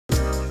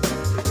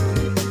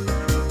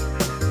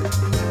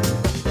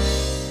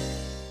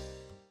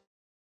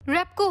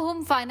Repco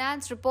Home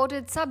Finance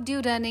reported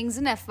subdued earnings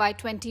in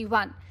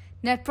FY21.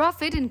 Net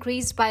profit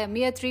increased by a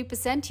mere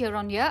 3%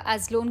 year-on-year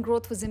as loan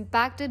growth was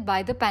impacted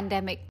by the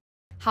pandemic.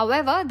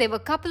 However, there were a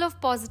couple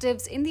of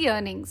positives in the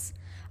earnings.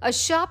 A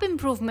sharp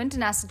improvement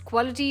in asset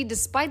quality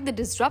despite the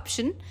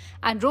disruption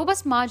and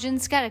robust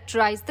margins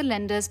characterized the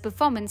lender's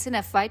performance in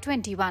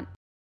FY21.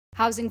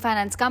 Housing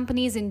finance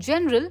companies in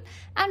general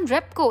and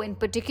Repco in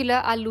particular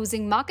are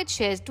losing market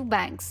shares to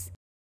banks.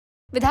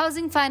 With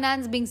housing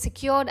finance being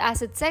secured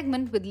asset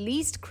segment with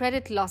least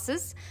credit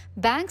losses,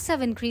 banks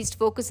have increased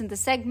focus in the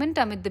segment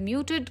amid the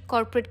muted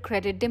corporate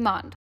credit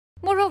demand.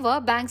 Moreover,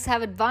 banks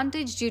have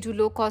advantage due to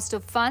low cost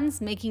of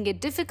funds, making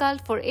it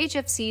difficult for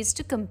HFCs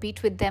to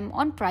compete with them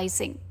on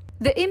pricing.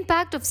 The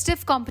impact of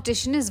stiff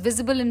competition is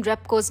visible in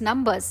Repco's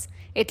numbers.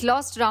 It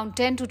lost around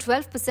 10 to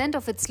 12%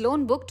 of its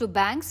loan book to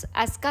banks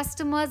as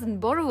customers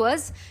and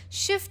borrowers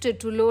shifted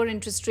to lower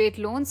interest rate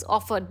loans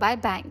offered by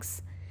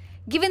banks.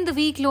 Given the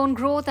weak loan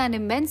growth and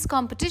immense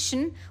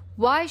competition,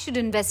 why should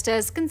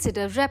investors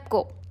consider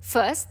Repco?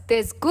 First,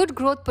 there's good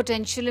growth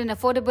potential in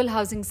affordable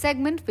housing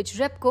segment which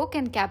Repco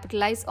can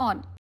capitalize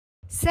on.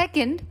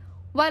 Second,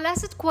 while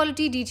asset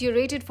quality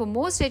deteriorated for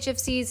most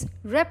HFCs,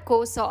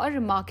 Repco saw a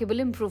remarkable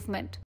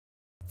improvement.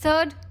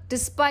 Third,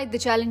 despite the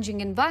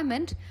challenging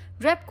environment,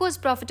 Repco's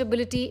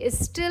profitability is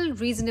still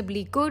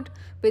reasonably good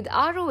with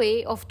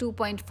ROA of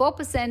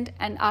 2.4%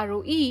 and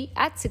ROE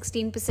at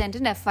 16%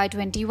 in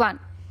FY21.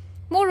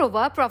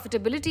 Moreover,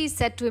 profitability is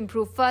set to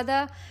improve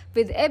further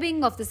with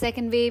ebbing of the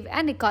second wave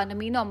and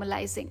economy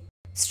normalizing.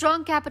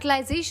 Strong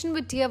capitalization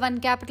with Tier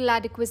 1 capital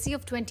adequacy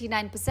of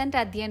 29%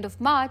 at the end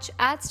of March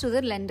adds to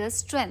the lender's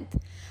strength.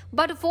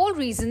 But of all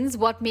reasons,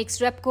 what makes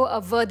Repco a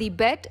worthy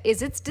bet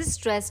is its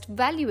distressed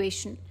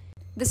valuation.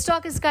 The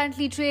stock is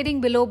currently trading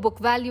below book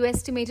value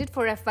estimated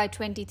for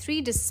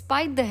FY23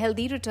 despite the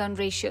healthy return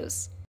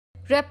ratios.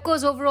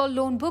 Repco's overall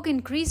loan book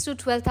increased to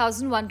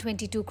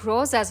 12,122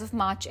 crores as of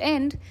March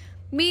end,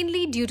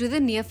 mainly due to the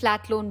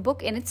near-flat loan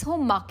book in its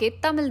home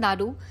market, Tamil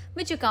Nadu,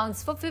 which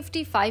accounts for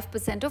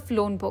 55% of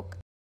loan book.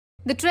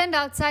 The trend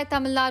outside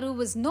Tamil Nadu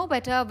was no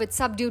better with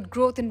subdued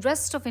growth in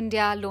rest of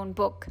India loan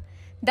book.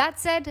 That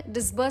said,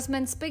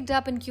 disbursements picked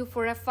up in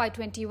Q4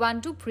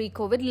 FY21 to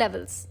pre-COVID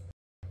levels.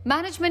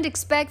 Management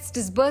expects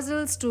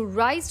disbursals to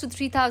rise to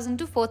 3,000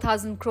 to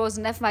 4,000 crores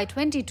in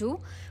FY22,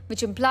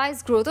 which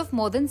implies growth of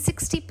more than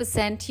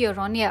 60%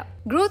 year-on-year.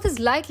 Growth is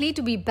likely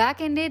to be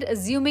back-ended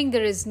assuming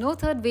there is no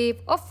third wave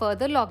or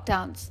further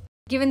lockdowns.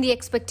 Given the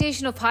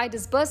expectation of high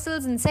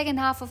disbursals in second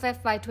half of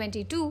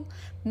FY22,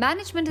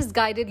 management has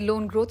guided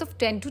loan growth of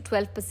 10 to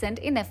 12%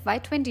 in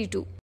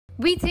FY22.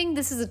 We think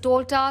this is a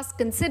tall task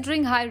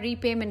considering high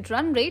repayment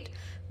run rate,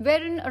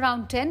 wherein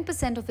around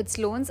 10% of its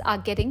loans are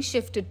getting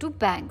shifted to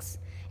banks.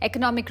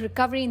 Economic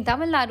recovery in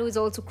Tamil Nadu is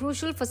also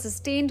crucial for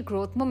sustained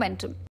growth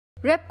momentum.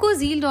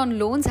 Repco's yield on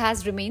loans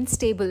has remained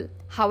stable.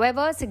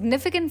 However,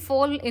 significant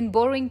fall in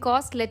borrowing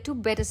costs led to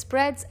better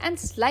spreads and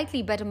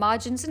slightly better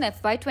margins in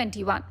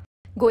FY21.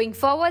 Going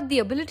forward, the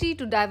ability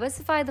to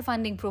diversify the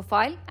funding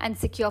profile and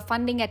secure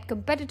funding at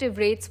competitive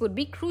rates would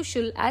be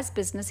crucial as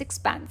business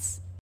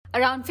expands.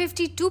 Around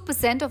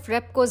 52% of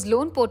Repco's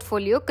loan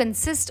portfolio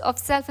consists of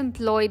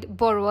self-employed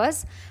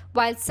borrowers,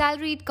 while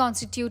salaried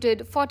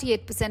constituted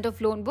 48% of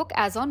loan book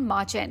as on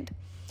March end.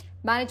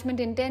 Management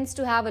intends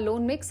to have a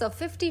loan mix of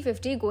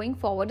 50-50 going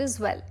forward as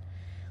well.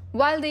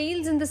 While the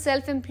yields in the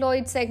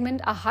self-employed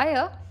segment are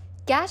higher,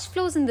 cash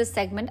flows in this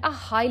segment are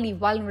highly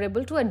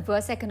vulnerable to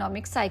adverse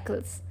economic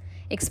cycles.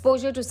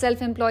 Exposure to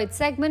self-employed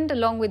segment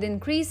along with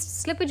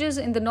increased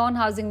slippages in the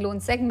non-housing loan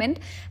segment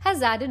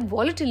has added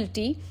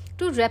volatility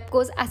to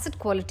Repco's asset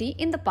quality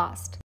in the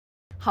past.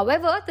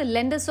 However, the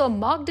lender saw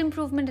marked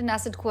improvement in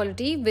asset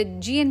quality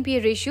with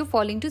GNPA ratio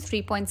falling to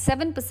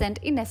 3.7%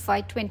 in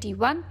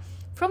FY21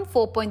 from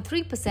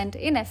 4.3%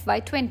 in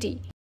FY20.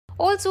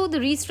 Also, the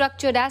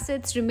restructured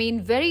assets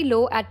remain very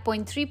low at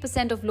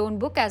 0.3% of loan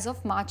book as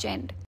of March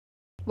end.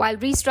 While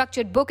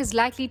restructured book is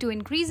likely to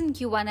increase in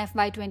Q1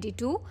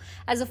 FY22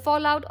 as a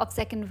fallout of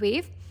second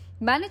wave,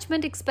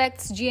 management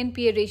expects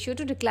GNPA ratio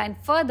to decline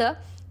further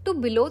to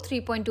below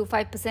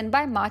 3.25%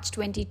 by March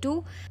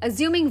 22,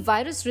 assuming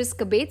virus risk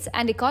abates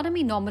and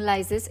economy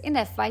normalizes in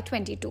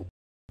FY22.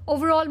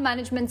 Overall,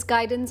 management's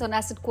guidance on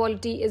asset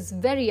quality is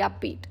very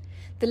upbeat.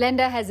 The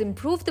lender has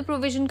improved the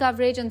provision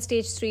coverage on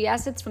stage 3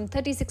 assets from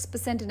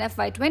 36% in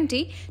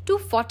FY20 to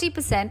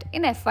 40%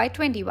 in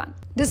FY21.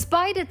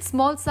 Despite its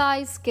small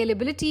size,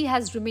 scalability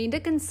has remained a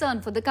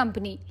concern for the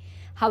company.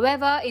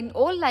 However, in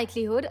all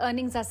likelihood,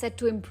 earnings are set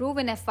to improve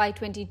in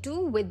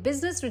FY22 with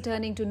business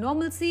returning to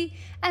normalcy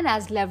and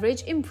as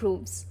leverage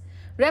improves.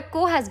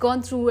 Repco has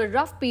gone through a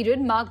rough period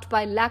marked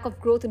by lack of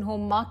growth in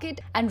home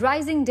market and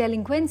rising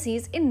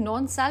delinquencies in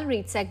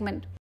non-salaried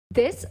segment.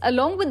 This,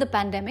 along with the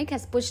pandemic,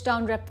 has pushed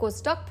down Repco's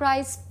stock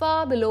price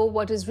far below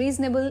what is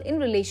reasonable in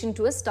relation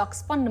to a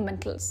stock's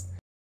fundamentals.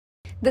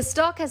 The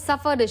stock has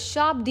suffered a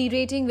sharp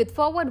derating with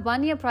forward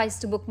one-year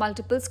price-to-book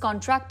multiples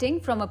contracting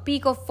from a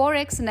peak of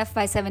 4x in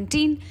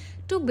FY17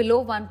 to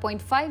below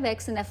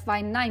 1.5x in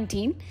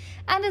FY19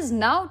 and is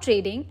now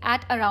trading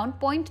at around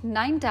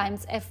 0.9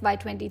 times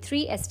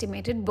FY23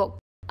 estimated book.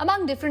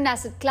 Among different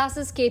asset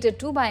classes catered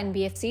to by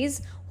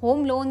NBFCs,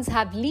 home loans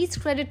have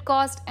least credit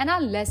cost and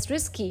are less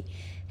risky.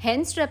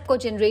 Hence, Repco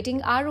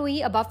generating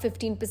ROE above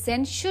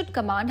 15% should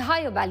command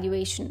higher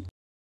valuation.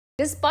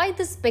 Despite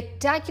the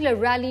spectacular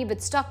rally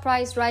with stock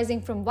price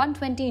rising from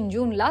 120 in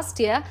June last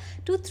year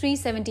to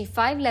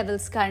 375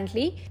 levels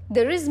currently,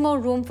 there is more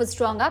room for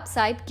strong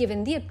upside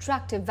given the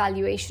attractive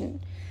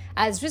valuation.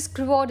 As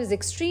risk-reward is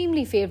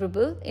extremely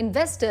favorable,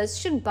 investors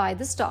should buy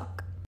the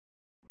stock.